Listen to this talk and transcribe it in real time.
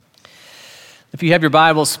If you have your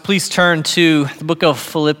Bibles, please turn to the book of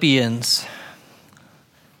Philippians.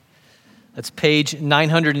 That's page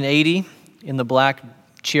 980 in the black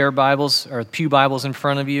chair Bibles or pew Bibles in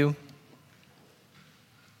front of you.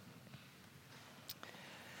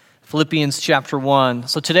 Philippians chapter 1.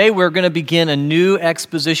 So today we're going to begin a new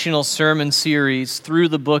expositional sermon series through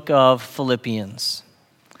the book of Philippians.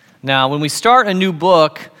 Now, when we start a new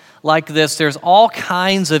book like this, there's all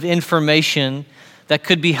kinds of information that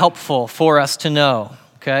could be helpful for us to know,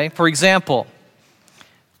 okay? For example,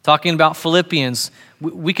 talking about Philippians,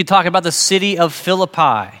 we could talk about the city of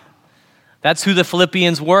Philippi. That's who the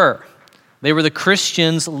Philippians were. They were the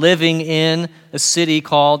Christians living in a city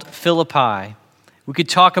called Philippi. We could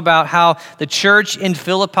talk about how the church in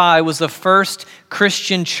Philippi was the first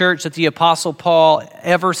Christian church that the Apostle Paul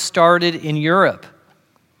ever started in Europe.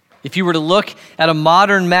 If you were to look at a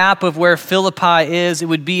modern map of where Philippi is, it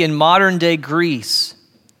would be in modern-day Greece.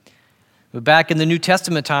 But back in the New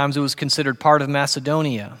Testament times, it was considered part of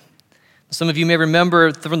Macedonia. Some of you may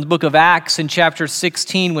remember from the book of Acts in chapter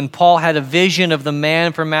 16 when Paul had a vision of the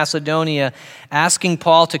man from Macedonia asking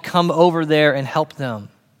Paul to come over there and help them.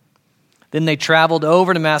 Then they traveled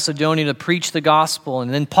over to Macedonia to preach the gospel.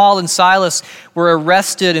 And then Paul and Silas were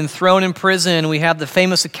arrested and thrown in prison. We have the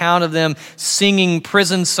famous account of them singing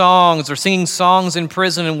prison songs or singing songs in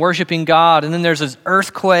prison and worshiping God. And then there's this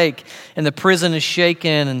earthquake and the prison is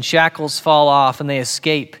shaken and shackles fall off and they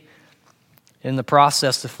escape. In the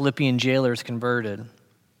process, the Philippian jailer is converted.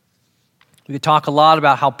 We could talk a lot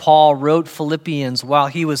about how Paul wrote Philippians while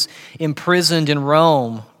he was imprisoned in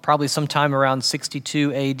Rome, probably sometime around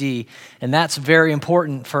 62 AD. And that's very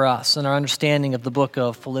important for us in our understanding of the book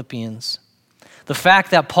of Philippians. The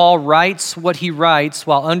fact that Paul writes what he writes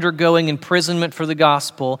while undergoing imprisonment for the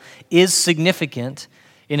gospel is significant,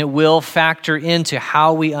 and it will factor into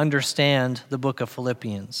how we understand the book of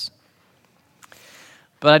Philippians.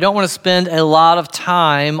 But I don't want to spend a lot of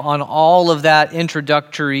time on all of that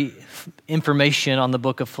introductory information on the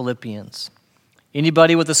book of Philippians.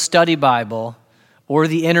 Anybody with a study Bible or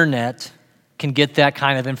the internet can get that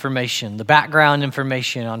kind of information, the background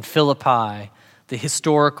information on Philippi, the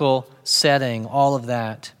historical setting, all of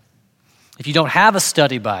that. If you don't have a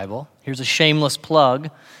study Bible, here's a shameless plug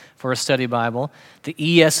for a study Bible. The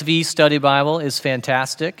ESV study Bible is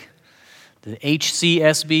fantastic. The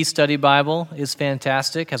HCSB study Bible is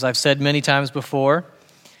fantastic. As I've said many times before,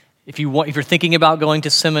 if you're thinking about going to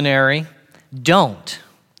seminary, don't.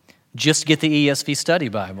 Just get the ESV study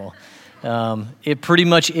Bible. It pretty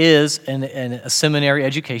much is a seminary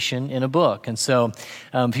education in a book. And so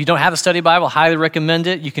if you don't have a study Bible, I highly recommend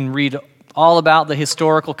it. You can read all about the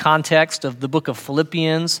historical context of the book of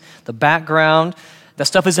Philippians, the background. That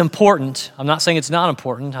stuff is important. I'm not saying it's not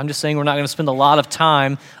important. I'm just saying we're not going to spend a lot of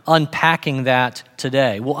time unpacking that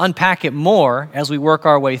today. We'll unpack it more as we work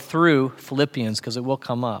our way through Philippians because it will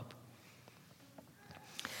come up.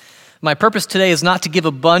 My purpose today is not to give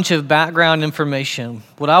a bunch of background information.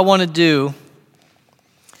 What I want to do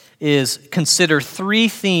is consider three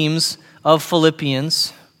themes of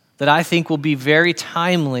Philippians that I think will be very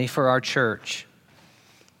timely for our church.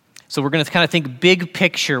 So we're going to kind of think big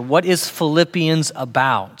picture. What is Philippians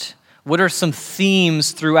about? What are some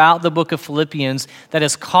themes throughout the book of Philippians that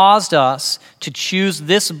has caused us to choose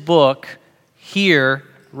this book here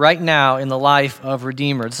right now in the life of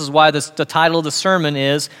Redeemer? This is why the title of the sermon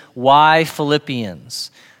is, Why Philippians?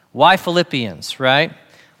 Why Philippians, right?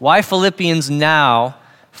 Why Philippians now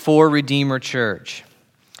for Redeemer Church?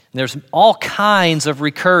 And there's all kinds of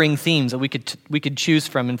recurring themes that we could choose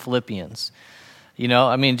from in Philippians. You know,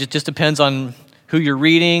 I mean, it just depends on who you're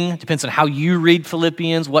reading, depends on how you read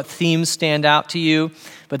Philippians, what themes stand out to you.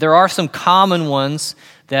 But there are some common ones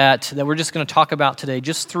that we're just going to talk about today,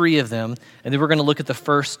 just three of them, and then we're going to look at the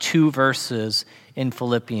first two verses in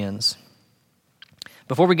Philippians.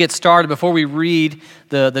 Before we get started, before we read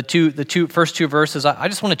the first two verses, I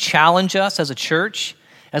just want to challenge us as a church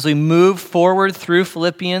as we move forward through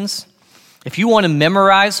Philippians. If you want to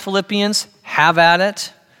memorize Philippians, have at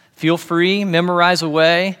it. Feel free, memorize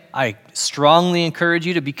away. I strongly encourage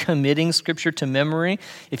you to be committing Scripture to memory.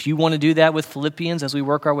 If you want to do that with Philippians as we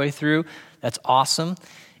work our way through, that's awesome.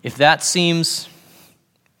 If that seems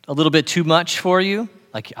a little bit too much for you,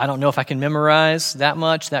 like I don't know if I can memorize that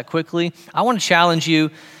much that quickly, I want to challenge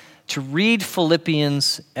you to read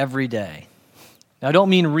Philippians every day. Now, I don't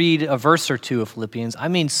mean read a verse or two of Philippians. I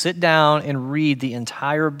mean sit down and read the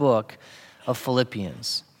entire book of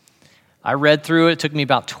Philippians. I read through it. It took me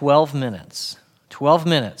about 12 minutes. 12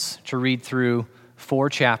 minutes to read through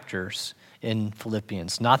 4 chapters in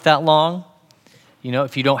Philippians. Not that long. You know,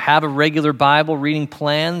 if you don't have a regular Bible reading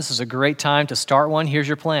plan, this is a great time to start one. Here's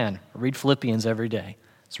your plan. Read Philippians every day.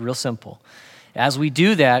 It's real simple. As we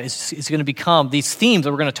do that, it's going to become these themes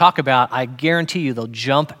that we're going to talk about. I guarantee you they'll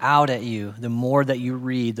jump out at you the more that you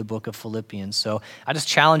read the book of Philippians. So I just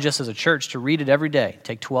challenge us as a church to read it every day.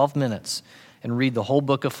 Take 12 minutes and read the whole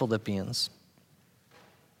book of Philippians.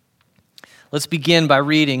 Let's begin by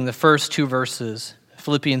reading the first 2 verses,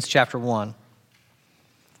 Philippians chapter 1.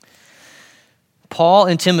 Paul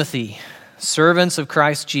and Timothy, servants of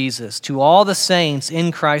Christ Jesus, to all the saints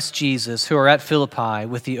in Christ Jesus who are at Philippi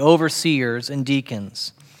with the overseers and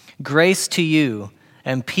deacons, grace to you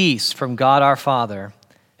and peace from God our Father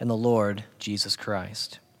and the Lord Jesus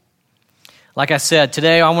Christ. Like I said,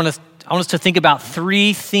 today I want us to think about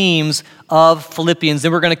 3 themes of Philippians.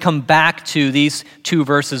 Then we're going to come back to these 2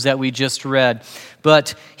 verses that we just read.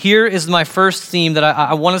 But here is my first theme that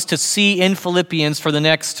I want us to see in Philippians for the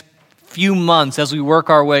next few months as we work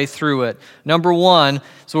our way through it. Number 1,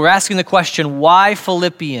 so we're asking the question, why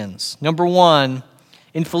Philippians? Number 1,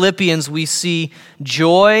 in Philippians we see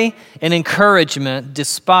joy and encouragement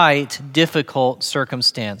despite difficult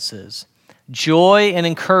circumstances. Joy and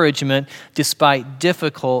encouragement despite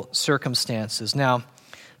difficult circumstances. Now,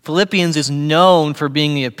 Philippians is known for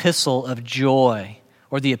being the epistle of joy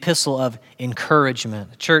or the epistle of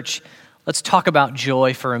encouragement. Church, let's talk about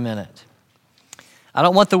joy for a minute. I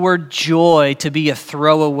don't want the word joy to be a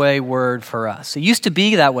throwaway word for us. It used to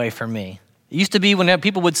be that way for me. It used to be when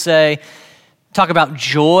people would talk about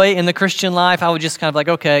joy in the Christian life, I would just kind of like,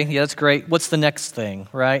 okay, yeah, that's great. What's the next thing,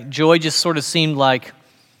 right? Joy just sort of seemed like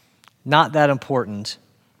not that important.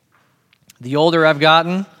 The older I've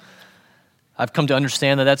gotten, I've come to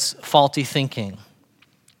understand that that's faulty thinking.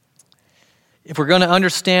 If we're going to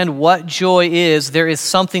understand what joy is, there is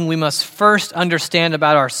something we must first understand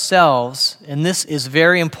about ourselves, and this is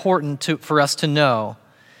very important for us to know.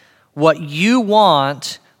 What you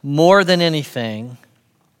want more than anything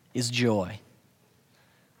is joy.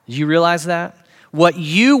 Did you realize that? What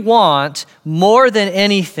you want more than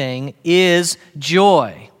anything is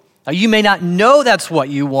joy. Now, you may not know that's what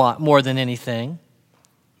you want more than anything,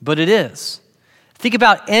 but it is. Think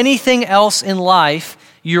about anything else in life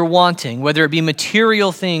you're wanting, whether it be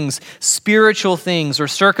material things, spiritual things, or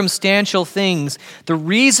circumstantial things. The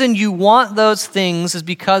reason you want those things is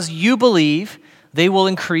because you believe they will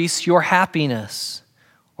increase your happiness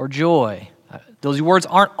or joy. Those words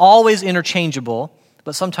aren't always interchangeable,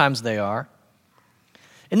 but sometimes they are.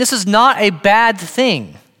 And this is not a bad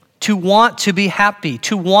thing, to want to be happy,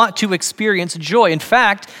 to want to experience joy. In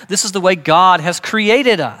fact, this is the way God has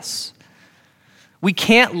created us. We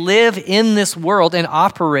can't live in this world and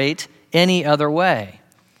operate any other way.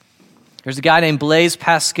 There's a guy named Blaise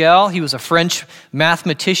Pascal. He was a French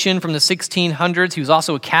mathematician from the 1600s. He was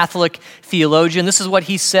also a Catholic theologian. This is what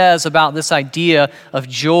he says about this idea of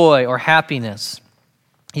joy or happiness.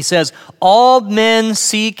 He says, all men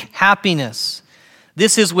seek happiness.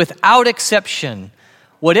 This is without exception.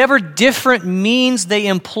 Whatever different means they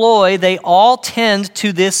employ, they all tend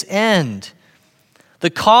to this end. The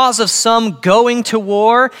cause of some going to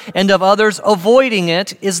war and of others avoiding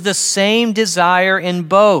it is the same desire in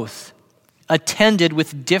both, attended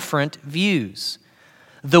with different views.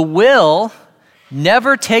 The will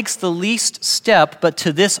never takes the least step but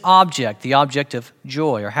to this object, the object of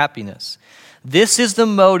joy or happiness. This is the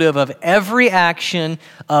motive of every action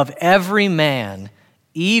of every man,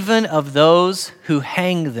 even of those who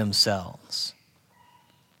hang themselves.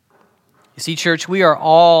 You see, church, we are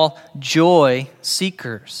all joy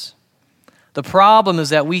seekers. The problem is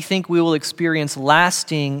that we think we will experience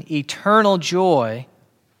lasting, eternal joy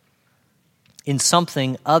in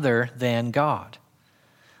something other than God.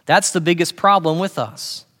 That's the biggest problem with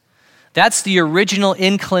us. That's the original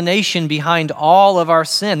inclination behind all of our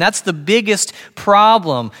sin. That's the biggest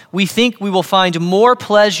problem. We think we will find more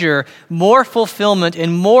pleasure, more fulfillment,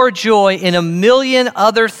 and more joy in a million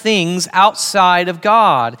other things outside of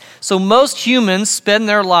God. So most humans spend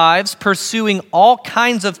their lives pursuing all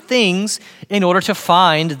kinds of things in order to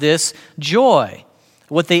find this joy.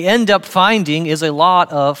 What they end up finding is a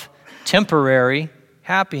lot of temporary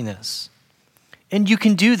happiness. And you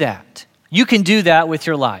can do that. You can do that with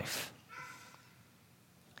your life.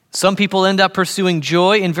 Some people end up pursuing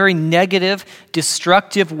joy in very negative,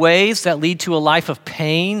 destructive ways that lead to a life of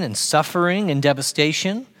pain and suffering and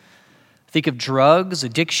devastation. Think of drugs,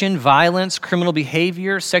 addiction, violence, criminal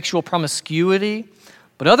behavior, sexual promiscuity.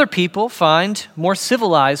 But other people find more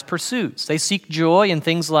civilized pursuits. They seek joy in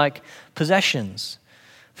things like possessions,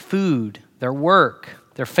 food, their work,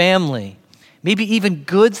 their family, maybe even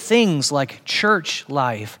good things like church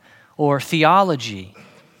life or theology.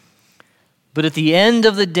 But at the end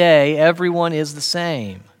of the day, everyone is the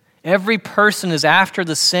same. Every person is after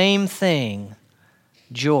the same thing,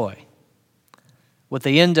 joy. What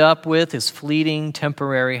they end up with is fleeting,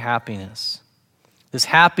 temporary happiness. This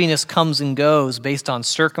happiness comes and goes based on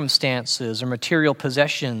circumstances or material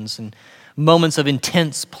possessions and moments of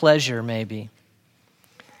intense pleasure, maybe.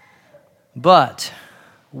 But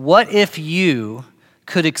what if you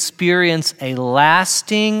could experience a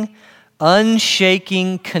lasting,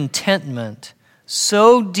 unshaking contentment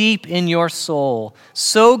so deep in your soul,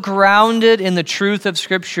 so grounded in the truth of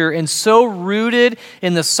Scripture, and so rooted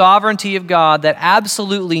in the sovereignty of God that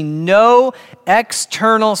absolutely no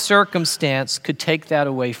external circumstance could take that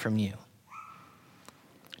away from you?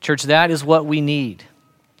 Church, that is what we need.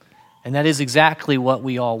 And that is exactly what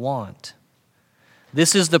we all want.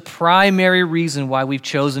 This is the primary reason why we've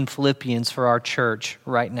chosen Philippians for our church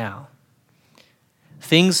right now.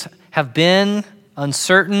 Things have been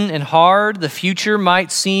uncertain and hard. The future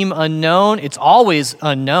might seem unknown. It's always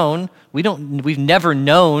unknown. We've never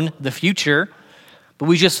known the future, but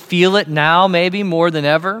we just feel it now maybe more than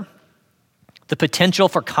ever. The potential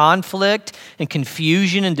for conflict and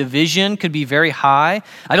confusion and division could be very high.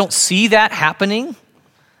 I don't see that happening.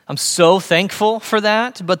 I'm so thankful for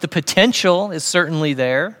that, but the potential is certainly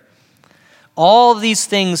there. All of these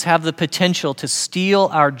things have the potential to steal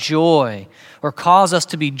our joy or cause us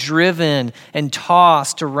to be driven and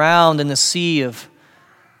tossed around in the sea of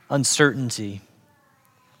uncertainty.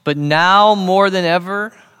 But now more than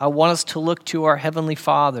ever, I want us to look to our Heavenly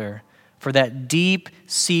Father for that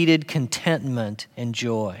deep-seated contentment and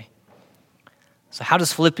joy. So how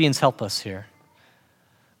does Philippians help us here?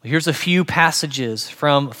 Well, here's a few passages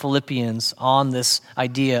from Philippians on this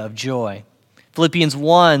idea of joy. Philippians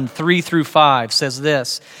 1, 3 through 5 says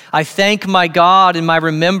this: I thank my God in my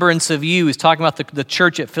remembrance of you. He's talking about the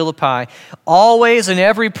church at Philippi. Always in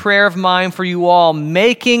every prayer of mine for you all,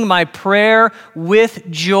 making my prayer with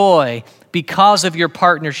joy because of your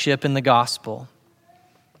partnership in the gospel.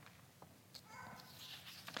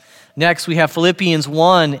 Next, we have Philippians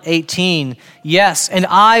 1:18. Yes, and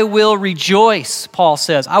I will rejoice, Paul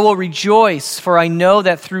says. I will rejoice, for I know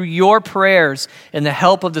that through your prayers and the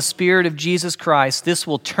help of the Spirit of Jesus Christ, this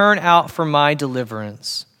will turn out for my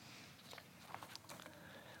deliverance.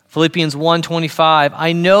 Philippians 1:25.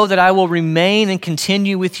 I know that I will remain and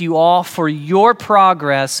continue with you all for your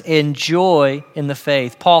progress and joy in the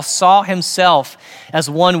faith. Paul saw himself as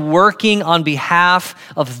one working on behalf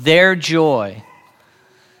of their joy.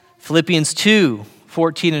 Philippians 2,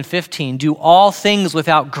 14 and 15, do all things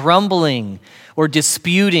without grumbling or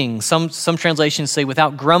disputing. Some translations say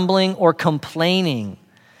without grumbling or complaining,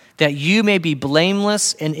 that you may be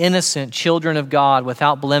blameless and innocent children of God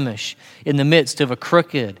without blemish in the midst of a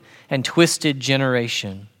crooked and twisted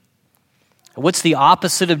generation. What's the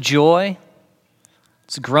opposite of joy?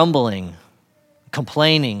 It's grumbling,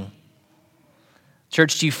 complaining.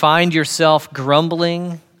 Church, do you find yourself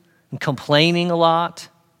grumbling and complaining a lot?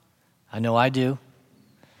 I know I do.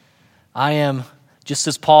 I am, just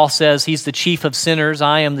as Paul says, he's the chief of sinners,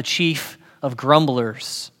 I am the chief of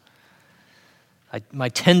grumblers. My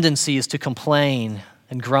tendency is to complain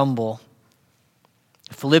and grumble.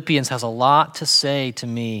 Philippians has a lot to say to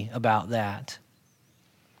me about that.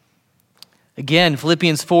 Again,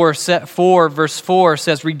 Philippians 4 verse 4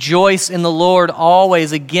 says, rejoice in the Lord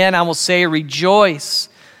always. Again, I will say rejoice.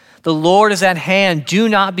 The Lord is at hand. Do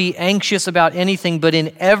not be anxious about anything, but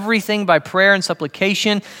in everything by prayer and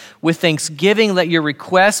supplication with thanksgiving let your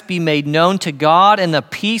requests be made known to God, and the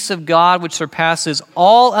peace of God which surpasses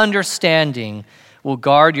all understanding will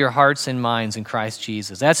guard your hearts and minds in Christ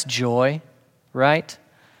Jesus. That's joy, right?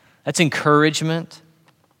 That's encouragement.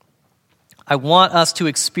 I want us to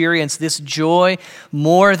experience this joy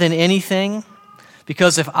more than anything,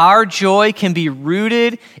 because if our joy can be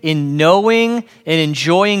rooted in knowing and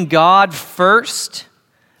enjoying God first,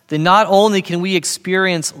 then not only can we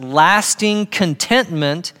experience lasting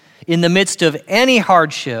contentment in the midst of any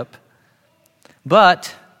hardship,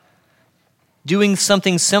 but doing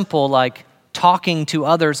something simple like talking to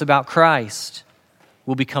others about Christ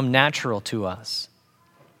will become natural to us.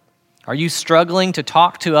 Are you struggling to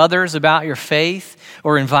talk to others about your faith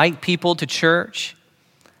or invite people to church?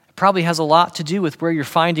 It probably has a lot to do with where you're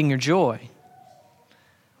finding your joy.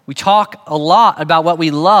 We talk a lot about what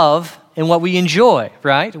we love and what we enjoy,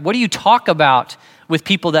 right? What do you talk about with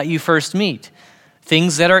people that you first meet?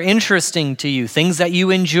 Things that are interesting to you, things that you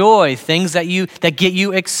enjoy, things that get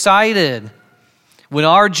you excited. When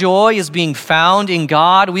our joy is being found in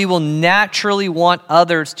God, we will naturally want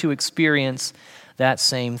others to experience that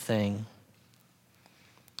same thing.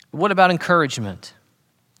 What about encouragement?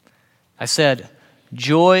 I said,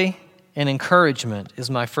 joy and encouragement is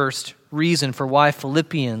my first reason for why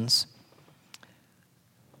Philippians.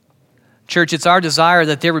 Church, it's our desire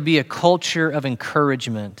that there would be a culture of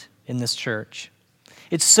encouragement in this church.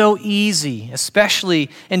 It's so easy, especially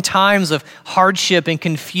in times of hardship and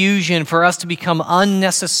confusion, for us to become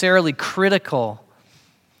unnecessarily critical.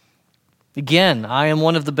 Again, I am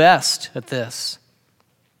one of the best at this.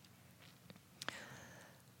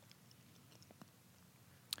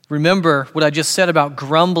 Remember what I just said about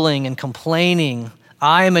grumbling and complaining.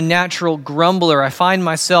 I am a natural grumbler. I find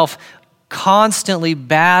myself constantly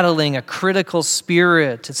battling a critical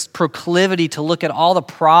spirit. It's proclivity to look at all the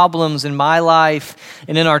problems in my life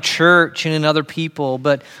and in our church and in other people.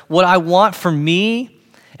 But what I want for me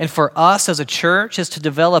and for us as a church is to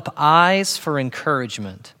develop eyes for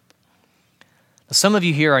encouragement. Some of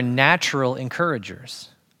you here are natural encouragers.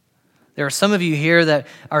 There are some of you here that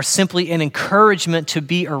are simply an encouragement to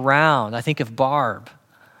be around. I think of Barb,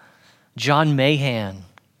 John Mahan.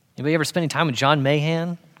 Anybody ever spending time with John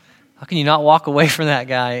Mahan? How can you not walk away from that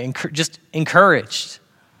guy just encouraged?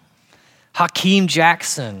 Hakeem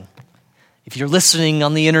Jackson. If you're listening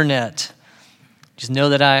on the internet, just know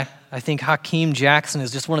that I think Hakeem Jackson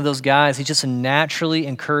is just one of those guys. He's just a naturally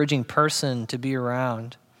encouraging person to be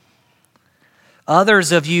around.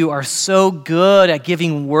 Others of you are so good at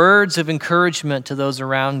giving words of encouragement to those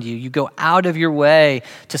around you. You go out of your way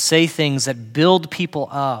to say things that build people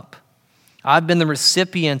up. I've been the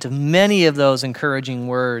recipient of many of those encouraging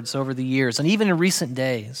words over the years, and even in recent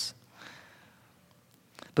days.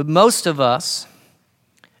 But most of us,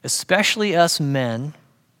 especially us men,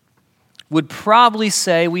 would probably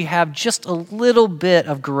say we have just a little bit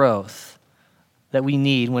of growth that we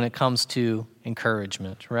need when it comes to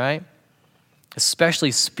encouragement, right?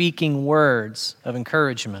 Especially speaking words of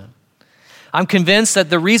encouragement. I'm convinced that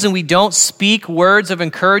the reason we don't speak words of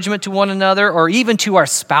encouragement to one another or even to our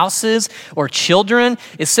spouses or children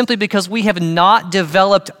is simply because we have not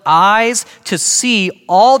developed eyes to see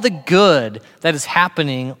all the good that is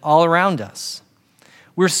happening all around us.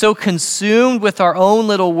 We're so consumed with our own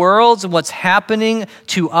little worlds and what's happening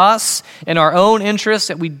to us and our own interests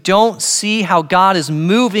that we don't see how God is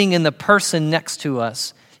moving in the person next to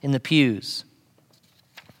us in the pews.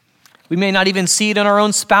 We may not even see it in our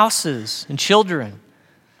own spouses and children.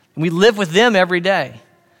 And we live with them every day.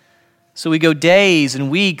 So we go days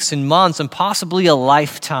and weeks and months and possibly a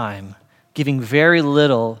lifetime giving very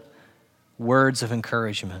little words of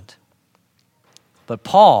encouragement. But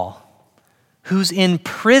Paul, who's in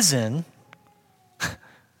prison,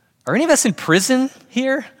 are any of us in prison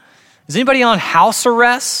here? Is anybody on house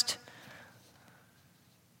arrest?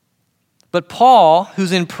 But Paul,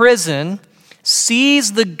 who's in prison,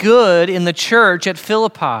 sees the good in the church at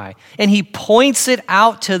Philippi, and he points it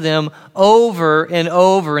out to them over and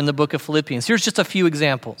over in the book of Philippians. Here's just a few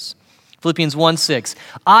examples. Philippians 1:6.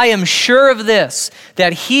 I am sure of this,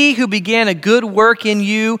 that he who began a good work in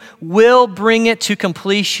you will bring it to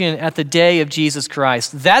completion at the day of Jesus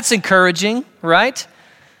Christ. That's encouraging, right?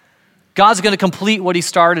 God's going to complete what he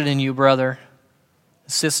started in you, brother,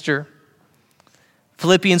 sister.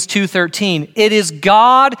 Philippians 2:13, it is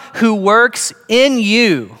God who works in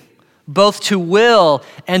you, both to will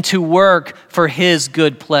and to work for his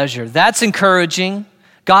good pleasure. That's encouraging.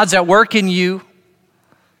 God's at work in you.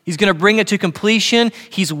 He's going to bring it to completion.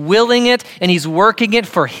 He's willing it, and he's working it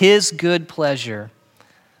for his good pleasure.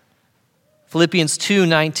 Philippians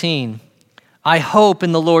 2:19, I hope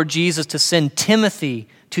in the Lord Jesus to send Timothy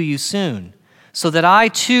to you soon, so that I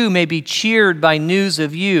too may be cheered by news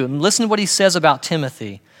of you. And listen to what he says about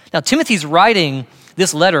Timothy. Now, Timothy's writing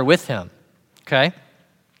this letter with him, okay?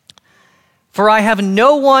 For I have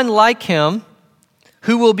no one like him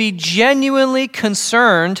who will be genuinely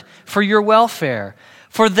concerned for your welfare.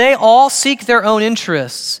 For they all seek their own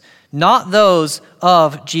interests, not those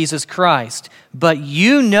of Jesus Christ. But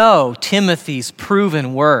you know Timothy's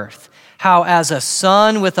proven worth, how as a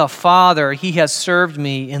son with a father he has served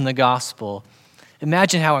me in the gospel.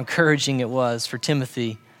 Imagine how encouraging it was for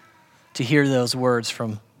Timothy to hear those words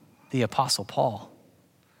from the Apostle Paul.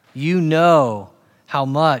 You know how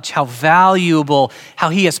much, how valuable, how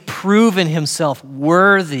he has proven himself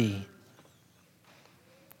worthy.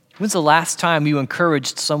 When's the last time you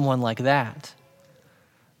encouraged someone like that?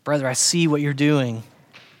 Brother, I see what you're doing.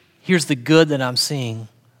 Here's the good that I'm seeing.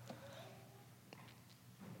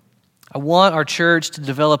 I want our church to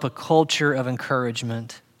develop a culture of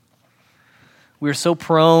encouragement. We are so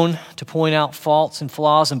prone to point out faults and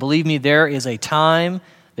flaws, and believe me, there is a time,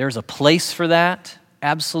 there's a place for that,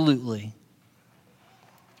 absolutely.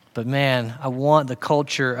 But man, I want the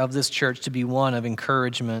culture of this church to be one of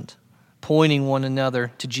encouragement, pointing one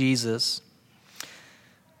another to Jesus.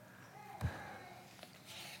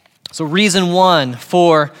 So reason one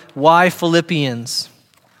for why Philippians.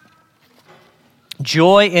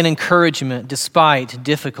 Joy and encouragement despite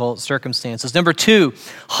difficult circumstances. Number two,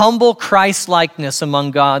 humble Christ-likeness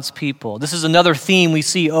among God's people. This is another theme we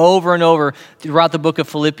see over and over throughout the book of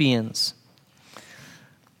Philippians.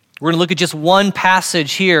 We're going to look at just one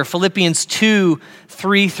passage here, Philippians 2,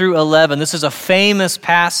 3 through 11. This is a famous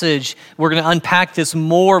passage. We're going to unpack this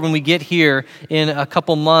more when we get here in a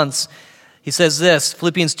couple months. He says this,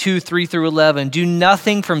 Philippians 2, 3 through 11, do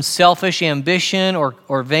nothing from selfish ambition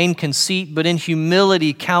or vain conceit, but in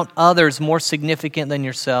humility count others more significant than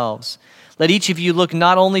yourselves. Let each of you look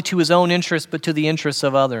not only to his own interests, but to the interests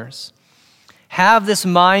of others. Have this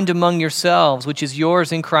mind among yourselves, which is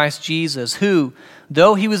yours in Christ Jesus, who,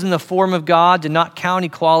 though he was in the form of God, did not count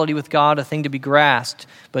equality with God a thing to be grasped,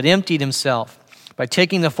 but emptied himself by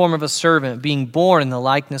taking the form of a servant, being born in the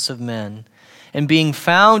likeness of men. And being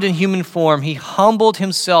found in human form, he humbled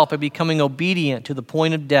himself by becoming obedient to the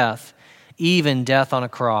point of death, even death on a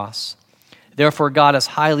cross. Therefore God has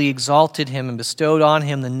highly exalted him and bestowed on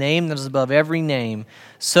him the name that is above every name,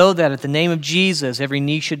 so that at the name of Jesus every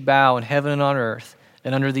knee should bow in heaven and on earth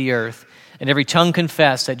and under the earth, and every tongue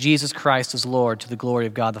confess that Jesus Christ is Lord, to the glory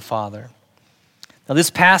of God the Father. Now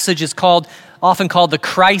this passage is often called the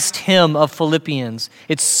Christ hymn of Philippians.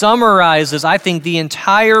 It summarizes, I think, the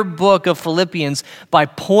entire book of Philippians by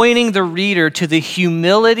pointing the reader to the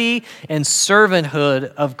humility and servanthood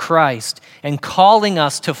of Christ and calling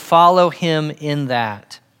us to follow him in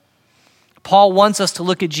that. Paul wants us to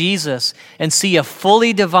look at Jesus and see a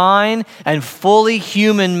fully divine and fully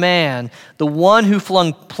human man, the one who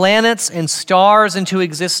flung planets and stars into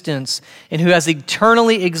existence and who has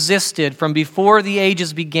eternally existed from before the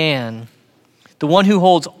ages began, the one who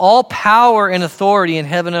holds all power and authority in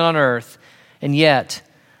heaven and on earth, and yet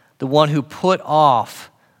the one who put off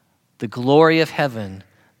the glory of heaven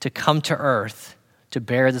to come to earth to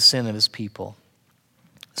bear the sin of his people.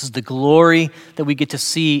 This is the glory that we get to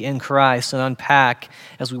see in Christ and unpack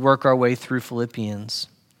as we work our way through Philippians.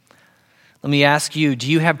 Let me ask you, do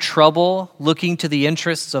you have trouble looking to the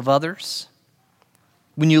interests of others?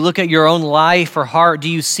 When you look at your own life or heart, do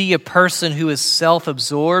you see a person who is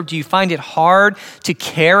self-absorbed? Do you find it hard to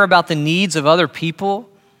care about the needs of other people?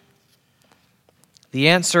 The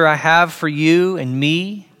answer I have for you and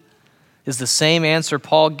me is the same answer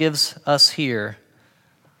Paul gives us here.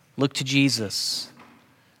 Look to Jesus.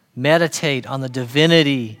 Meditate on the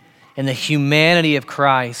divinity and the humanity of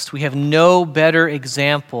Christ. We have no better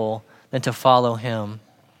example than to follow him.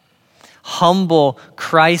 Humble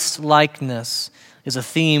Christ-likeness is a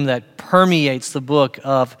theme that permeates the book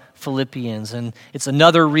of Philippians, and it's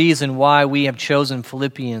another reason why we have chosen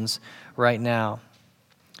Philippians right now.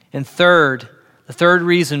 And the third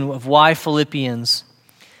reason of why Philippians.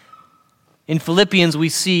 In Philippians, we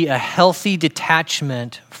see a healthy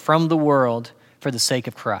detachment from the world for the sake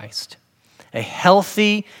of Christ. A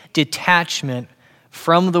healthy detachment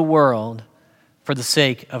from the world for the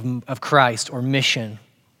sake of Christ or mission.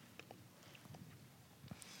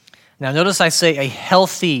 Now notice I say a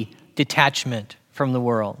healthy detachment from the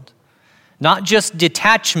world. Not just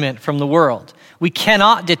detachment from the world. We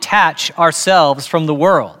cannot detach ourselves from the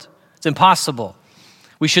world. It's impossible.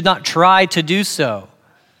 We should not try to do so.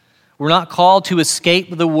 We're not called to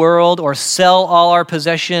escape the world or sell all our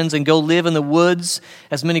possessions and go live in the woods,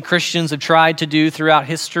 as many Christians have tried to do throughout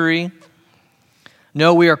history.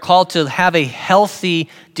 No, we are called to have a healthy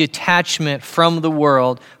detachment from the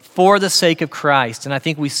world for the sake of Christ. And I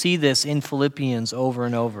think we see this in Philippians over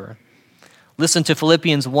and over. Listen to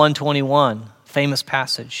Philippians 1:21, famous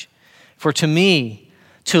passage. For to me,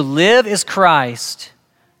 to live is Christ,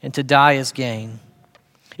 and to die is gain.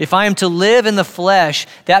 If I am to live in the flesh,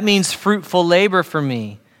 that means fruitful labor for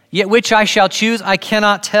me. Yet which I shall choose, I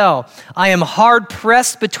cannot tell. I am hard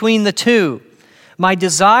pressed between the two. My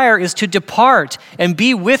desire is to depart and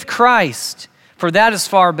be with Christ, for that is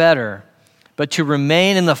far better. But to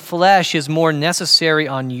remain in the flesh is more necessary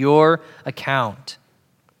on your account.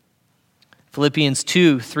 Philippians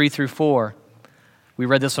 2, 3 through 4. We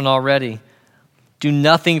read this one already. Do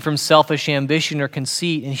nothing from selfish ambition or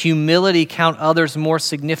conceit. In humility count others more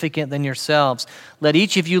significant than yourselves. Let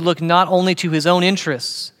each of you look not only to his own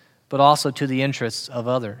interests, but also to the interests of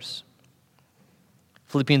others.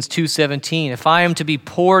 Philippians 2:17. If I am to be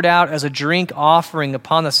poured out as a drink offering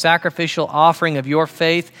upon the sacrificial offering of your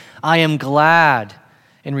faith, I am glad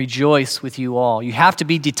and rejoice with you all. You have to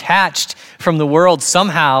be detached from the world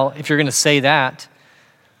somehow if you're going to say that.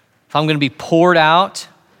 If I'm going to be poured out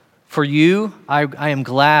for you, I am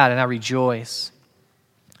glad and I rejoice.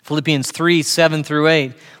 Philippians 3:7 through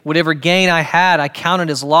 8. Whatever gain I had, I counted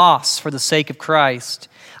as loss for the sake of Christ.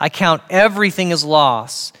 I count everything as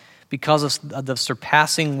loss because of the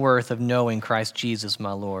surpassing worth of knowing Christ Jesus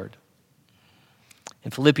my Lord. In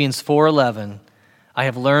Philippians 4:11, I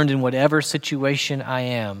have learned in whatever situation I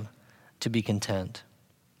am to be content.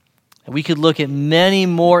 And we could look at many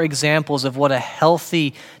more examples of what a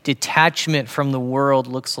healthy detachment from the world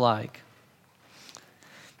looks like.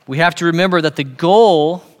 We have to remember that the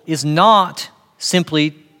goal is not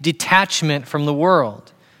simply detachment from the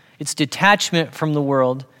world. It's detachment from the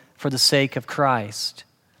world for the sake of Christ,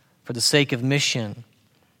 for the sake of mission.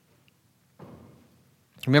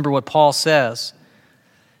 Remember what Paul says,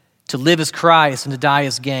 to live is Christ and to die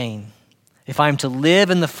is gain. If I am to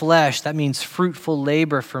live in the flesh, that means fruitful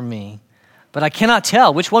labor for me. But I cannot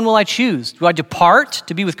tell, which one will I choose? Do I depart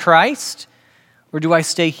to be with Christ, or do I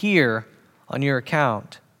stay here on your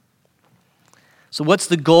account? So what's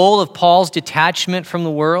the goal of Paul's detachment from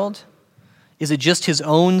the world? Is it just his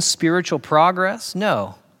own spiritual progress?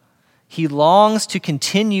 No. He longs to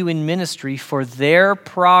continue in ministry for their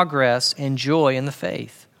progress and joy in the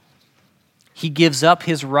faith. He gives up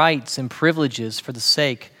his rights and privileges for the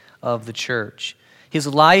sake of the church. His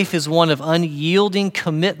life is one of unyielding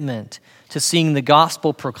commitment to seeing the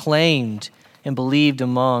gospel proclaimed and believed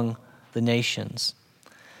among the nations.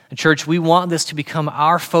 And church, we want this to become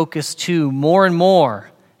our focus too, more and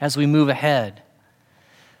more as we move ahead.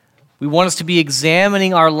 We want us to be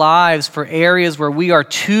examining our lives for areas where we are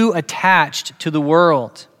too attached to the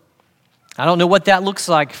world. I don't know what that looks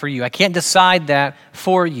like for you. I can't decide that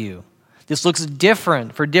for you. This looks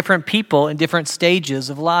different for different people in different stages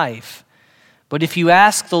of life. But if you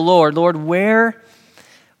ask the Lord, where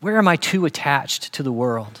am I too attached to the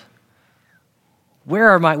world?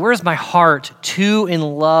 Where is my heart too in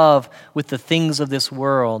love with the things of this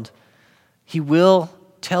world? He will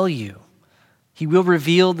tell you. He will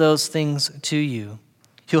reveal those things to you.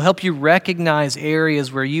 He'll help you recognize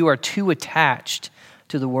areas where you are too attached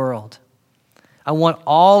to the world. I want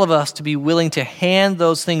all of us to be willing to hand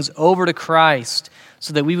those things over to Christ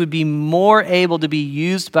so that we would be more able to be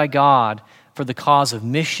used by God for the cause of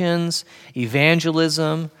missions,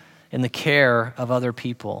 evangelism, and the care of other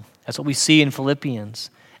people. That's what we see in Philippians,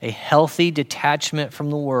 a healthy detachment from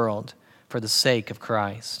the world for the sake of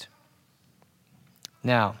Christ.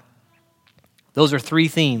 Now, those are three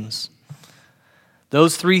themes.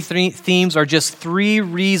 Those three themes are just three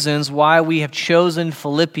reasons why we have chosen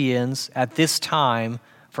Philippians at this time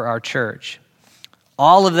for our church.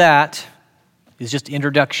 All of that is just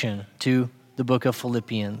introduction to the book of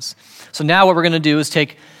Philippians. So now what we're going to do is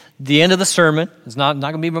take the end of the sermon. It's not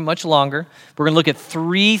going to be much longer. We're going to look at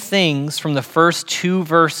three things from the first two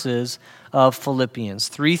verses of Philippians.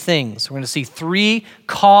 Three things. We're going to see three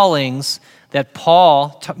callings that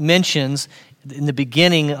Paul mentions in the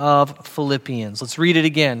beginning of Philippians. Let's read it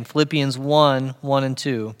again. Philippians 1:1 and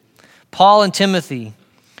 2. Paul and Timothy,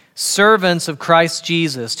 servants of Christ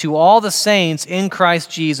Jesus, to all the saints in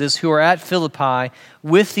Christ Jesus who are at Philippi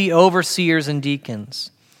with the overseers and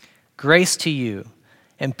deacons. Grace to you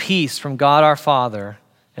and peace from God our Father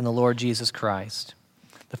and the Lord Jesus Christ.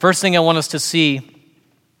 The first thing I want us to see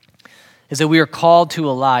is that we are called to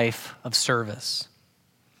a life of service.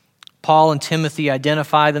 Paul and Timothy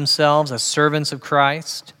identify themselves as servants of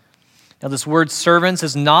Christ. Now, this word servants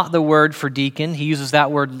is not the word for deacon. He uses that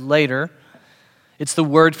word later. It's the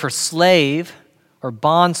word for slave or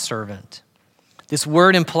bondservant. This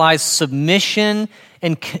word implies submission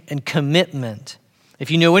and commitment. If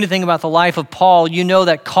you know anything about the life of Paul, you know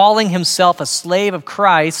that calling himself a slave of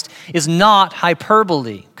Christ is not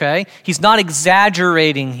hyperbole, okay? He's not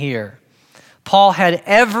exaggerating here. Paul had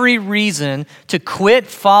every reason to quit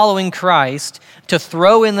following Christ, to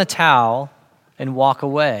throw in the towel, and walk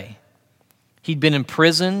away. He'd been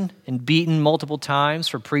imprisoned and beaten multiple times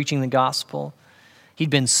for preaching the gospel.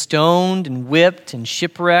 He'd been stoned and whipped and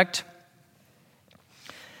shipwrecked.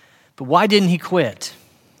 But why didn't he quit?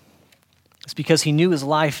 It's because he knew his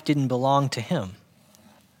life didn't belong to him.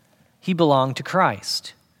 He belonged to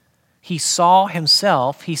Christ. He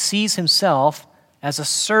sees himself as a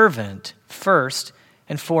servant first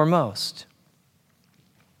and foremost.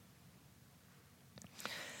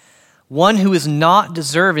 One who is not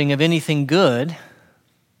deserving of anything good,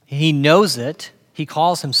 he knows it, he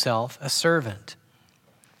calls himself a servant.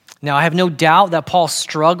 Now, I have no doubt that Paul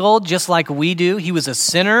struggled just like we do. He was a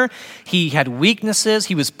sinner. He had weaknesses.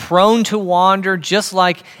 He was prone to wander just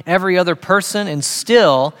like every other person. And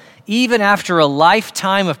still, even after a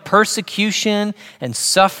lifetime of persecution and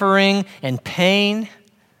suffering and pain,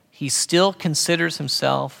 he still considers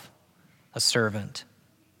himself a servant.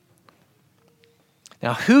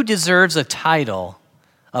 Now, who deserves a title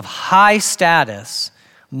of high status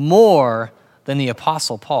more than the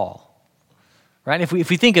Apostle Paul, right? If we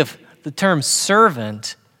think of the term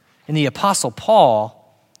servant in the Apostle Paul,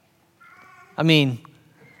 I mean,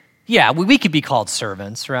 yeah, we could be called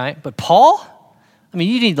servants, right? But Paul? I mean,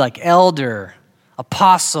 you need like elder,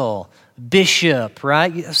 apostle, bishop,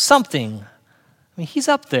 right? Something. I mean, he's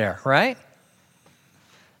up there, right?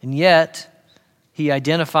 And yet, he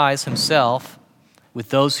identifies himself with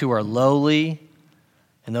those who are lowly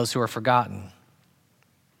and those who are forgotten.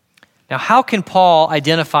 Now, how can Paul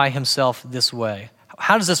identify himself this way?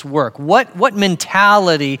 How does this work? What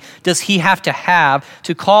mentality does he have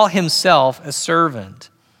to call himself a servant?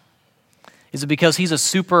 Is it because he's a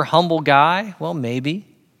super humble guy? Well, maybe.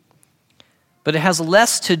 But it has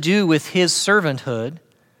less to do with his servanthood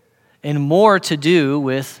and more to do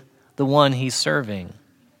with the one he's serving,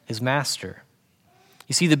 his master.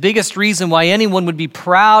 You see, the biggest reason why anyone would be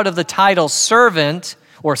proud of the title servant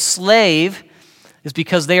or slave is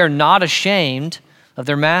because they are not ashamed of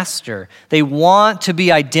their master. They want to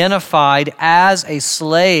be identified as a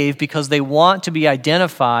slave because they want to be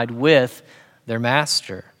identified with their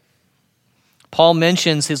master. Paul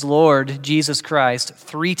mentions his Lord, Jesus Christ,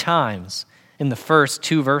 3 times in the first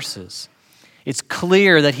 2 verses. It's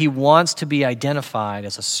clear that he wants to be identified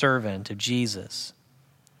as a servant of Jesus.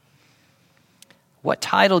 What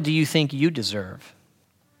title do you think you deserve?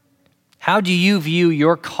 How do you view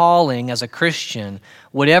your calling as a Christian,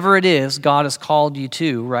 whatever it is God has called you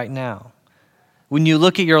to right now? When you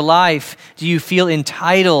look at your life, do you feel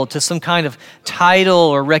entitled to some kind of title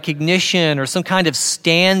or recognition or some kind of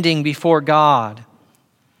standing before God?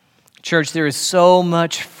 Church, there is so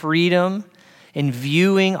much freedom in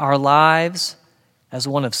viewing our lives as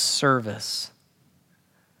one of service.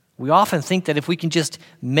 We often think that if we can just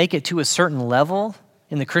make it to a certain level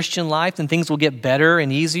in the Christian life, then things will get better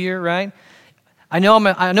and easier, right? I know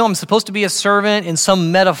I'm supposed to be a servant in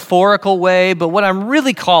some metaphorical way, but what I'm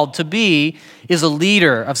really called to be is a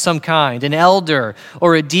leader of some kind, an elder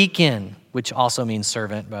or a deacon, which also means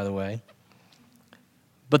servant, by the way.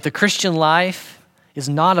 But the Christian life is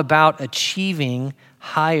not about achieving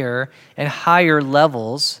higher and higher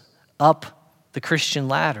levels up the Christian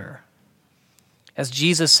ladder. As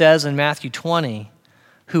Jesus says in Matthew 20,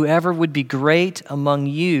 whoever would be great among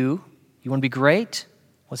you, you want to be great?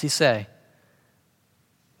 What's he say?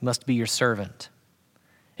 Must be your servant.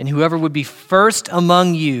 And whoever would be first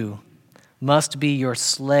among you must be your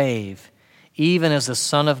slave, even as the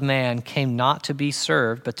Son of Man came not to be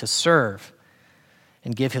served, but to serve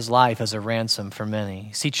and give his life as a ransom for many.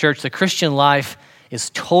 See, church, the Christian life is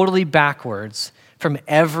totally backwards from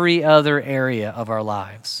every other area of our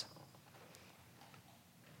lives.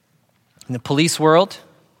 In the police world,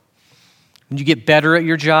 when you get better at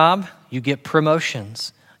your job, you get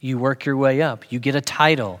promotions. You work your way up. You get a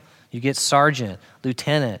title. You get sergeant,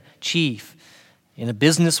 lieutenant, chief. In a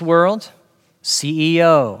business world,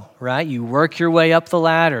 CEO, right? You work your way up the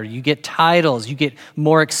ladder. You get titles. You get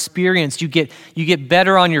more experience. You get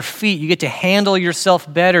better on your feet. You get to handle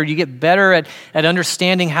yourself better. You get better at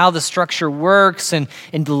understanding how the structure works and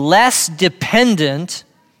less dependent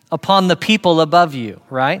upon the people above you,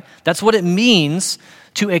 right? That's what it means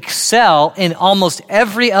to excel in almost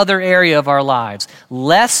every other area of our lives.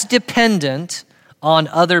 Less dependent on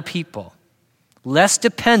other people. Less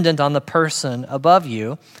dependent on the person above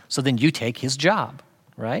you, so then you take his job,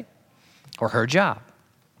 right? Or her job.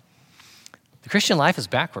 The Christian life is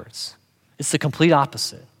backwards. It's the complete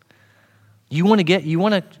opposite. You want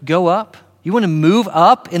to go up? You want to move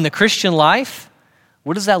up in the Christian life?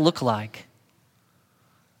 What does that look like?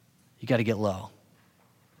 You got to get low.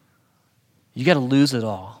 You got to lose it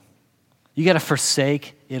all. You got to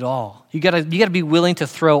forsake it all. You got to be willing to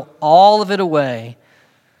throw all of it away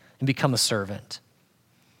and become a servant.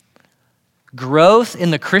 Growth in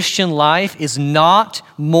the Christian life is not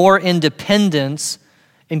more independence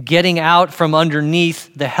in getting out from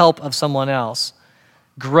underneath the help of someone else.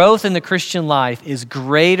 Growth in the Christian life is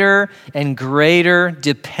greater and greater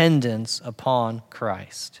dependence upon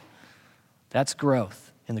Christ. That's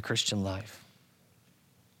growth in the Christian life.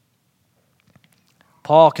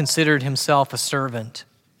 Paul considered himself a servant.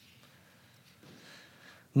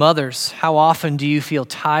 Mothers, how often do you feel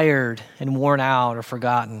tired and worn out or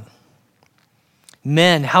forgotten?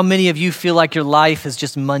 Men, how many of you feel like your life is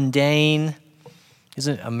just mundane,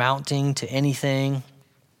 isn't amounting to anything,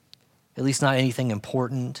 at least not anything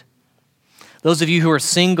important? Those of you who are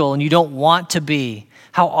single and you don't want to be,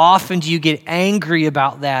 how often do you get angry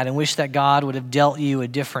about that and wish that God would have dealt you a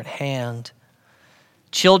different hand?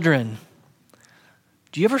 Children,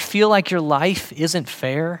 do you ever feel like your life isn't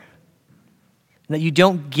fair? And that you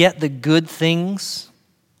don't get the good things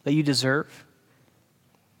that you deserve?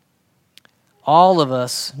 all of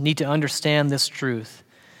us need to understand this truth.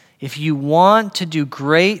 If you want to do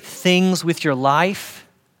great things with your life,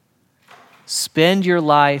 spend your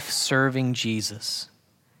life serving Jesus.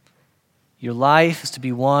 Your life is to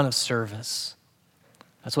be one of service.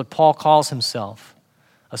 That's what Paul calls himself,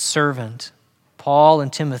 a servant. Paul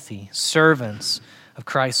and Timothy, servants of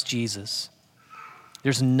Christ Jesus.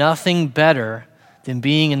 There's nothing better than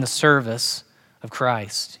being in the service of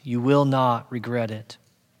Christ. You will not regret it.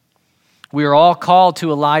 We are all called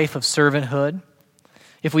to a life of servanthood.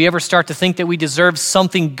 If we ever start to think that we deserve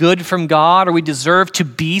something good from God or we deserve to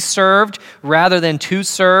be served rather than to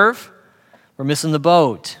serve, we're missing the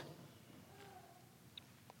boat.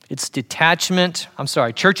 It's detachment.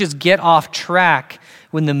 Churches get off track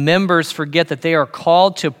when the members forget that they are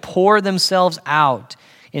called to pour themselves out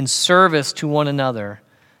in service to one another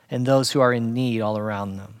and those who are in need all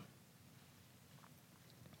around them.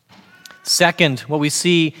 Second, what we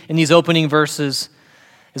see in these opening verses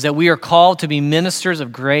is that we are called to be ministers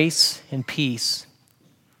of grace and peace.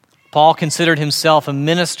 Paul considered himself a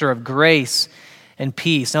minister of grace and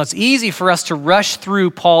peace. Now, it's easy for us to rush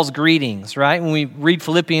through Paul's greetings, right? When we read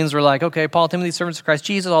Philippians, we're like, okay, Paul, Timothy, servants of Christ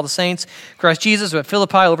Jesus, all the saints, Christ Jesus, who at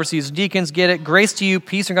Philippi, overseers and deacons, get it. Grace to you,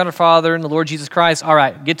 peace from God our Father and the Lord Jesus Christ. All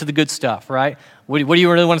right, get to the good stuff, right? What do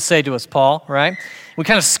you really want to say to us, Paul, right? We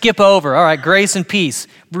kind of skip over, all right, grace and peace,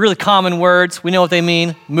 really common words. We know what they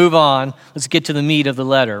mean. Move on. Let's get to the meat of the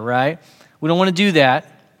letter, right? We don't want to do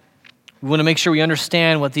that. We want to make sure we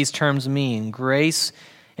understand what these terms mean, grace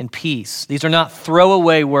and peace. These are not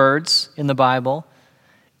throwaway words in the Bible.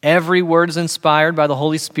 Every word is inspired by the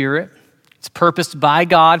Holy Spirit. It's purposed by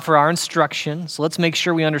God for our instruction. So let's make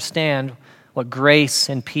sure we understand what grace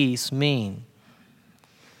and peace mean.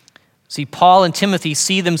 See, Paul and Timothy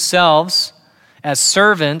see themselves as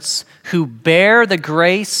servants who bear the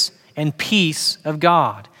grace and peace of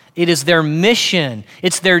God. It is their mission.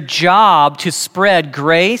 It's their job to spread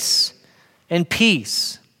grace and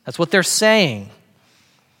peace. That's what they're saying.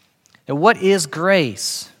 Now, what is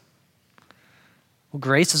grace? Well,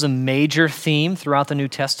 grace is a major theme throughout the New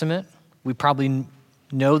Testament. We probably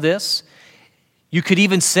know this. You could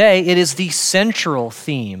even say it is the central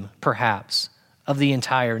theme, perhaps, of the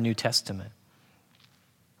entire New Testament.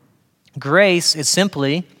 Grace is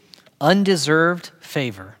simply undeserved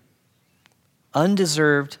favor.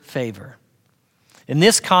 Undeserved favor. In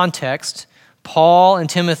this context, Paul and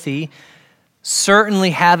Timothy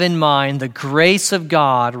certainly have in mind the grace of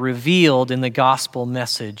God revealed in the gospel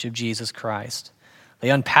message of Jesus Christ. They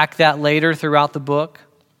unpack that later throughout the book.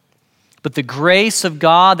 But the grace of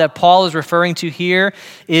God that Paul is referring to here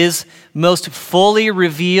is most fully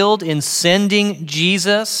revealed in sending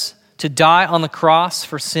Jesus to die on the cross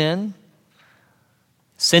for sin,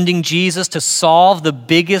 sending Jesus to solve the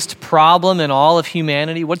biggest problem in all of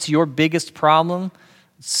humanity. What's your biggest problem?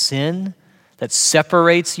 Sin that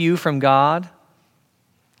separates you from God.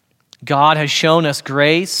 God has shown us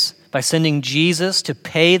grace by sending Jesus to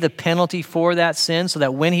pay the penalty for that sin so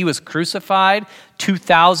that when he was crucified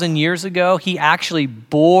 2,000 years ago, he actually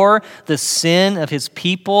bore the sin of his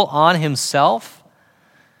people on himself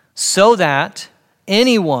so that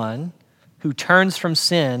anyone who turns from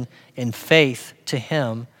sin in faith to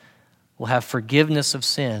him will have forgiveness of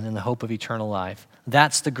sin and the hope of eternal life.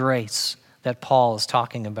 That's the grace that Paul is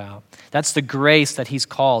talking about. That's the grace that he's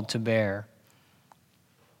called to bear.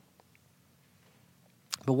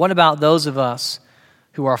 But what about those of us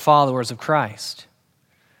who are followers of Christ?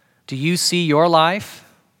 Do you see your life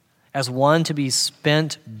as one to be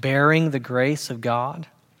spent bearing the grace of God?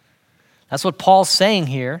 That's what Paul's saying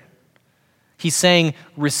here. He's saying,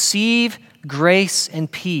 receive grace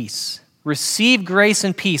and peace. Receive grace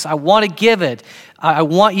and peace. I want to give it. I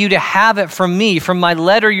want you to have it from me, from my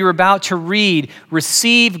letter you're about to read.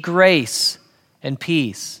 Receive grace and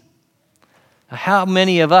peace. Now, how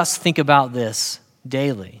many of us think about this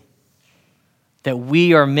daily? That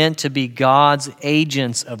we are meant to be God's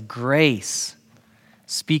agents of grace,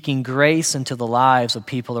 speaking grace into the lives of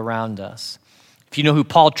people around us. If you know who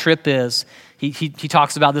Paul Tripp is, he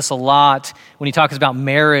talks about this a lot when he talks about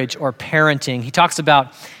marriage or parenting. He talks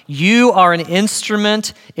about you are an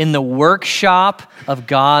instrument in the workshop of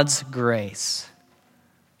God's grace.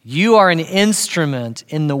 You are an instrument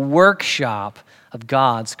in the workshop of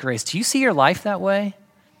God's grace. Do you see your life that way?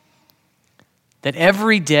 That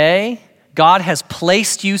every day God has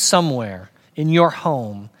placed you somewhere in your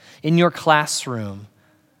home, in your classroom,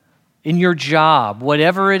 in your job,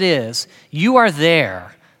 whatever it is, you are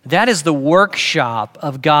there. That is the workshop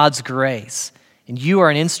of God's grace, and you are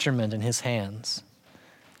an instrument in his hands.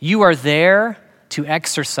 You are there to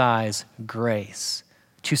exercise grace,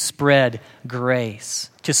 to spread grace,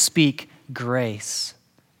 to speak grace.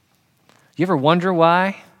 You ever wonder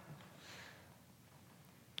why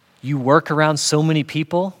you work around so many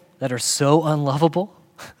people that are so unlovable?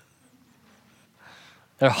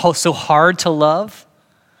 They're so hard to love.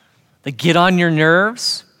 They get on your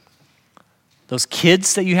nerves. Those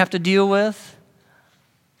kids that you have to deal with.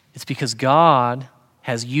 It's because God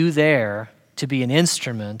has you there to be an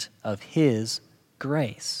instrument of His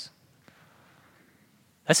grace.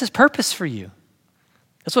 That's His purpose for you.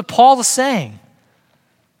 That's what Paul is saying.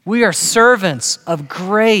 We are servants of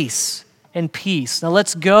grace and peace. Now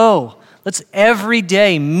let's go. Let's every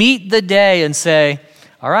day meet the day and say,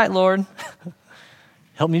 all right, Lord,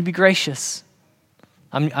 help me to be gracious.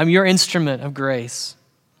 I'm your instrument of grace.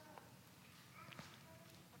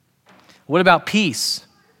 What about peace?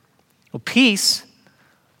 Well, peace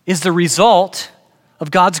is the result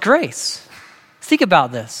of God's grace. Think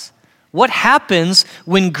about this. What happens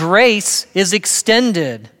when grace is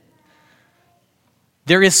extended?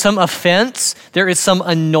 There is some offense, there is some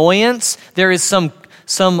annoyance, there is some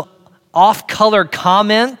off-color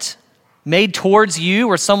comment made towards you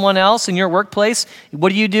or someone else in your workplace.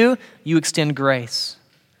 What do? You extend grace.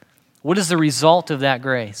 What is the result of that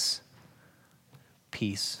grace?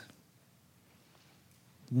 Peace.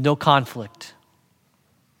 No conflict,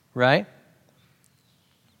 right?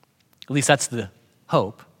 At least that's the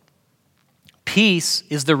hope. Peace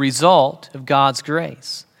is the result of God's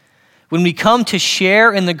grace. When we come to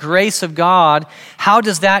share in the grace of God, how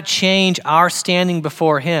does that change our standing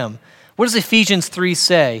before Him? What does Ephesians 3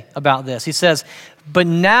 say about this? He says, but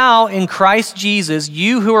now in Christ Jesus,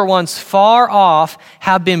 you who were once far off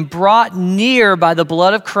have been brought near by the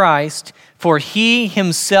blood of Christ, for He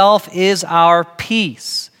Himself is our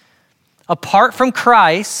peace. Apart from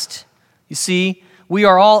Christ, you see, we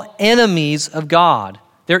are all enemies of God.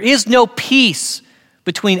 There is no peace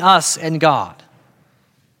between us and God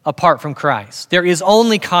apart from Christ. There is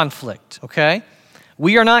only conflict, okay?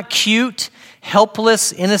 We are not cute,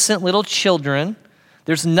 helpless, innocent little children.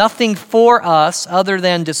 There's nothing for us other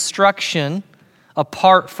than destruction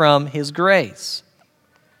apart from His grace.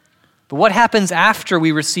 But what happens after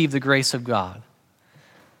we receive the grace of God?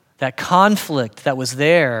 That conflict that was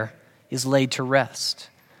there is laid to rest.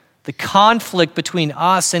 The conflict between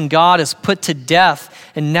us and God is put to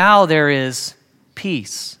death, and now there is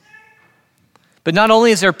peace. But not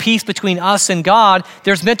only is there peace between us and God,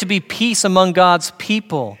 there's meant to be peace among God's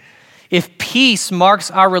people. If peace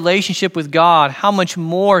marks our relationship with God, how much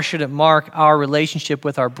more should it mark our relationship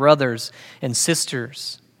with our brothers and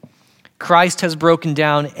sisters? Christ has broken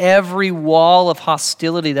down every wall of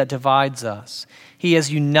hostility that divides us. He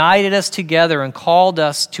has united us together and called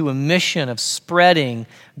us to a mission of spreading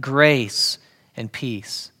grace and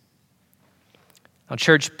peace. Now,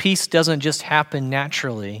 church, peace doesn't just happen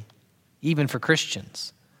naturally, even for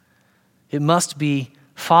Christians. It must be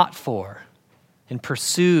fought for and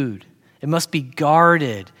pursued. It must be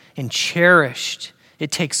guarded and cherished.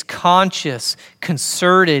 It takes conscious,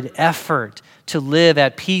 concerted effort to live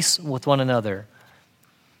at peace with one another.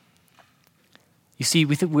 You see,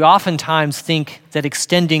 we oftentimes think that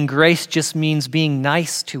extending grace just means being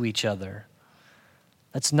nice to each other.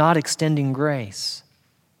 That's not extending grace.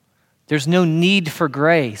 There's no need for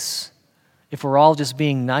grace if we're all just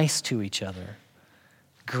being nice to each other.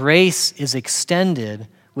 Grace is extended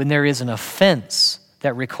when there is an offense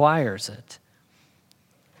that requires it.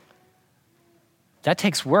 That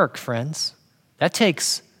takes work, friends. That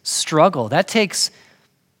takes struggle. That takes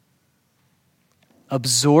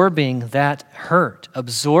absorbing that hurt,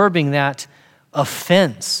 absorbing that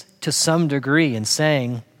offense to some degree and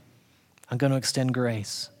saying, I'm going to extend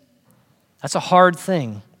grace. That's a hard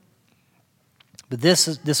thing. But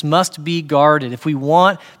this must be guarded. If we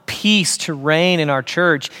want peace to reign in our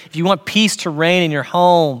church, if you want peace to reign in your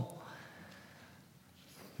home,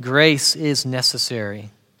 grace is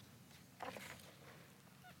necessary.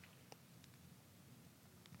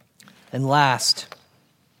 And last,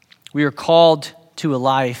 we are called to a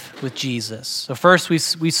life with Jesus. So first we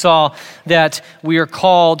saw that we are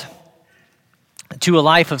called to a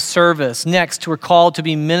life of service. Next, we're called to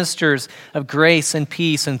be ministers of grace and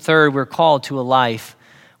peace. And third, we're called to a life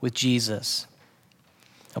with Jesus.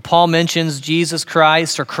 Now, Paul mentions Jesus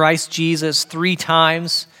Christ or Christ Jesus 3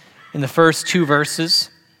 times in the first 2 verses.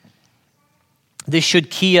 This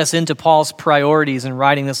should key us into Paul's priorities in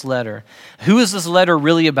writing this letter. Who is this letter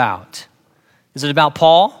really about? Is it about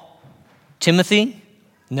Paul? Timothy?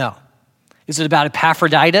 No. Is it about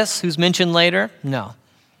Epaphroditus, who's mentioned later? No.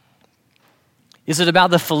 Is it about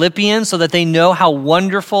the Philippians so that they know how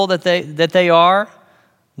wonderful that they are?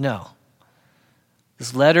 No.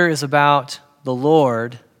 This letter is about the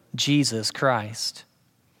Lord Jesus Christ.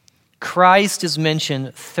 Christ is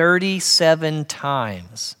mentioned 37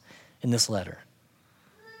 times in this letter.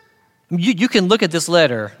 You can look at this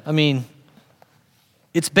letter. I mean,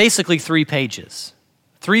 it's basically 3 pages.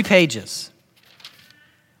 3 pages.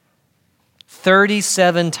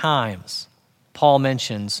 37 times Paul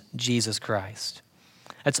mentions Jesus Christ.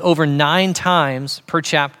 That's over 9 times per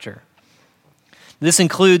chapter. This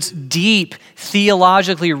includes deep,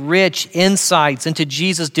 theologically rich insights into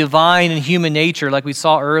Jesus' divine and human nature, like we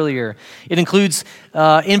saw earlier. It includes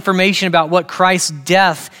information about what Christ's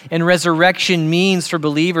death and resurrection means for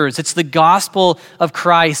believers. It's the gospel of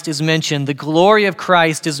Christ is mentioned. The glory of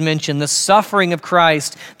Christ is mentioned. The suffering of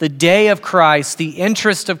Christ, the day of Christ, the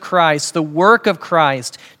interest of Christ, the work of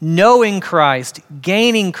Christ, knowing Christ,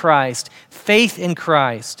 gaining Christ, faith in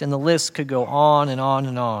Christ. And the list could go on and on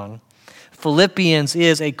and on. Philippians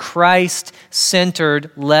is a Christ-centered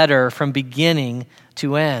letter from beginning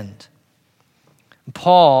to end.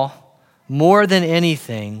 Paul, more than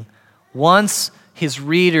anything, wants his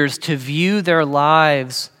readers to view their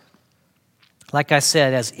lives, like I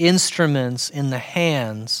said, as instruments in the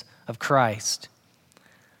hands of Christ.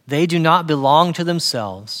 They do not belong to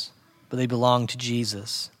themselves, but they belong to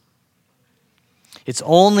Jesus. It's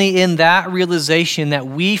only in that realization that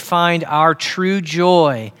we find our true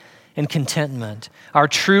joy and contentment, our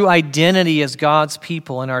true identity as God's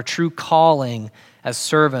people, and our true calling as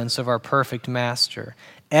servants of our perfect Master.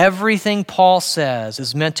 Everything Paul says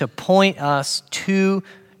is meant to point us to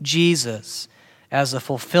Jesus as the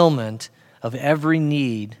fulfillment of every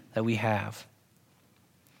need that we have.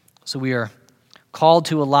 So we are called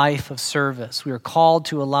to a life of service. We are called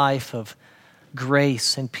to a life of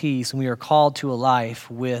grace and peace, and we are called to a life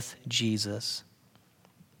with Jesus.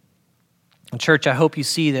 And church, I hope you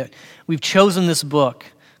see that we've chosen this book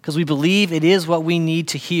because we believe it is what we need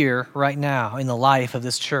to hear right now in the life of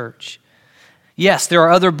this church. Yes, there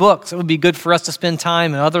are other books that would be good for us to spend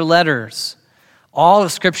time in, other letters. All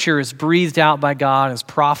of Scripture is breathed out by God and is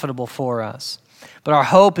profitable for us. But our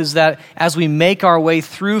hope is that as we make our way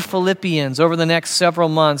through Philippians over the next several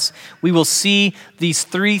months, we will see these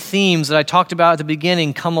 3 themes that I talked about at the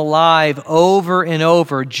beginning come alive over and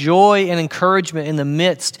over. Joy and encouragement in the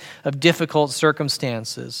midst of difficult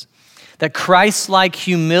circumstances. That Christ-like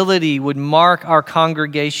humility would mark our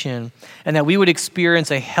congregation, and that we would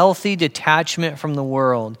experience a healthy detachment from the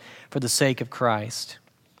world for the sake of Christ.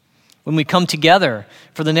 When we come together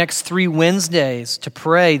for the next 3 Wednesdays to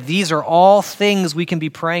pray, these are all things we can be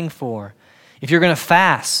praying for. If you're going to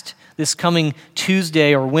fast this coming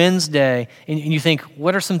Tuesday or Wednesday, and you think,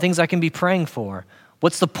 what are some things I can be praying for?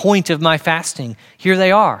 What's the point of my fasting? Here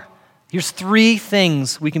they are. Here's 3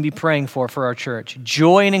 things we can be praying for our church.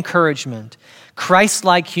 Joy and encouragement,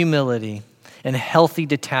 Christ-like humility, and healthy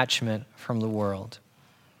detachment from the world.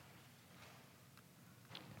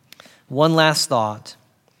 One last thought.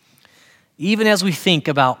 Even as we think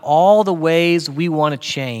about all the ways we want to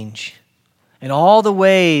change and all the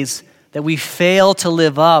ways that we fail to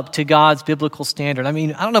live up to God's biblical standard. I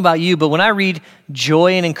mean, I don't know about you, but when I read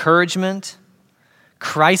joy and encouragement,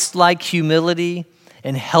 Christ-like humility,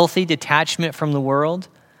 and healthy detachment from the world,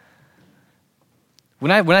 when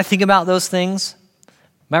I think about those things,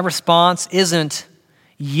 my response isn't,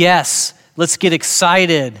 yes, let's get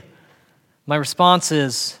excited. My response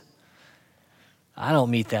is, I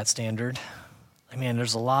don't meet that standard. I mean,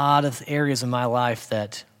 there's a lot of areas in my life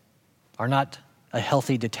that are not a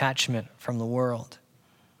healthy detachment from the world.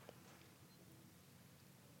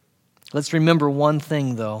 Let's remember one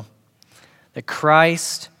thing, though, that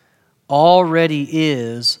Christ already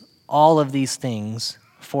is all of these things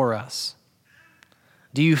for us.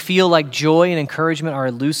 Do you feel like joy and encouragement are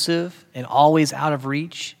elusive and always out of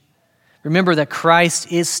reach? Remember that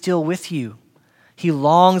Christ is still with you. He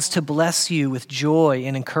longs to bless you with joy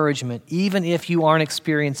and encouragement, even if you aren't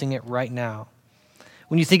experiencing it right now.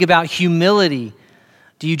 When you think about humility,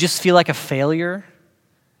 do you just feel like a failure?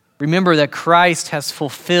 Remember that Christ has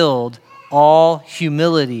fulfilled all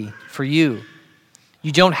humility for you.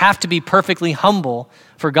 You don't have to be perfectly humble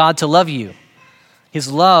for God to love you.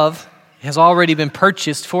 His love has already been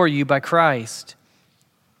purchased for you by Christ.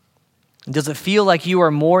 And does it feel like you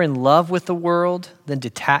are more in love with the world than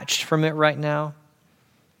detached from it right now?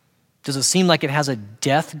 Does it seem like it has a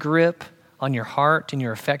death grip on your heart and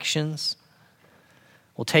your affections?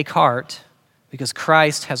 Well, take heart, because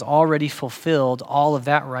Christ has already fulfilled all of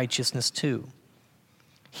that righteousness too.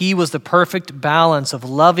 He was the perfect balance of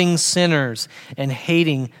loving sinners and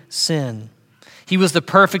hating sin. He was the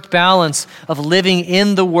perfect balance of living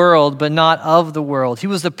in the world but not of the world. He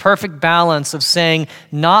was the perfect balance of saying,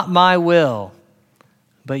 not my will,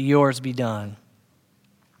 but yours be done.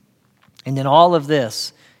 And in all of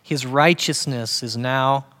this, he His righteousness is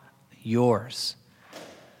now yours.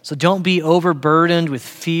 So don't be overburdened with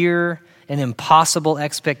fear and impossible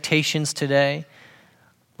expectations today.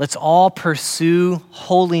 Let's all pursue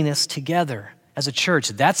holiness together as a church.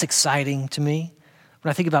 That's exciting to me. When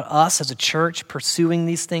I think about us as a church pursuing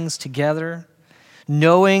these things together,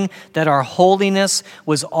 knowing that our holiness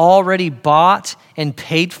was already bought and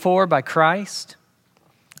paid for by Christ.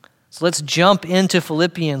 So let's jump into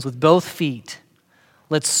Philippians with both feet.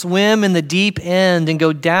 Let's swim in the deep end and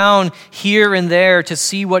go down here and there to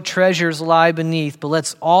see what treasures lie beneath. But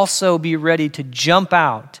let's also be ready to jump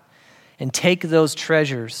out and take those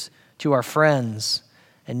treasures to our friends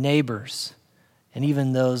and neighbors and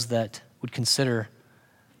even those that would consider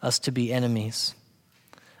us to be enemies.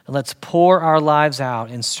 And let's pour our lives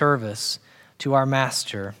out in service to our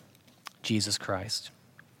Master, Jesus Christ.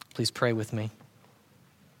 Please pray with me.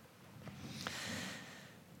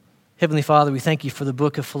 Heavenly Father, we thank you for the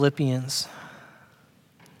book of Philippians.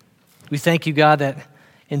 We thank you, God, that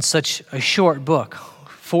in such a short book,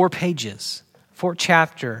 4 pages, 4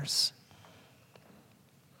 chapters,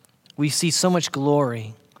 we see so much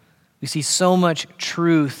glory. We see so much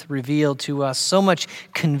truth revealed to us, so much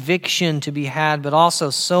conviction to be had, but also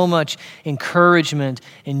so much encouragement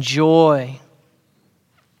and joy.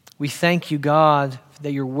 We thank you, God,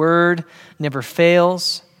 that your word never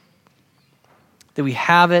fails, that we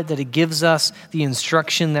have it, that it gives us the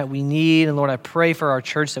instruction that we need. And Lord, I pray for our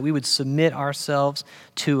church that we would submit ourselves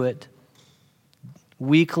to it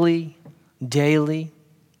weekly, daily.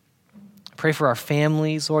 I pray for our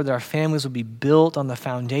families, Lord, that our families would be built on the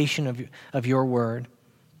foundation of your word.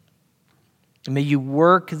 And may you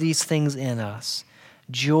work these things in us,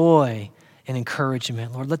 joy and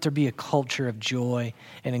encouragement. Lord, let there be a culture of joy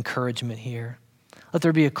and encouragement here. Let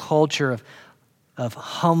there be a culture of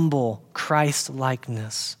humble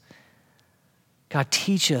Christ-likeness. God,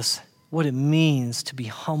 teach us what it means to be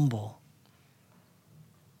humble.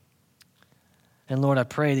 And Lord, I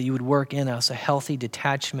pray that you would work in us a healthy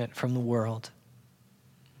detachment from the world.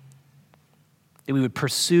 That we would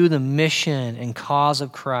pursue the mission and cause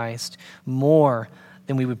of Christ more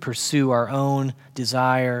than we would pursue our own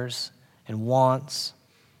desires and wants.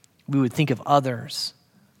 We would think of others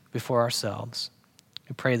before ourselves.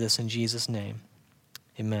 We pray this in Jesus' name.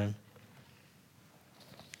 Amen.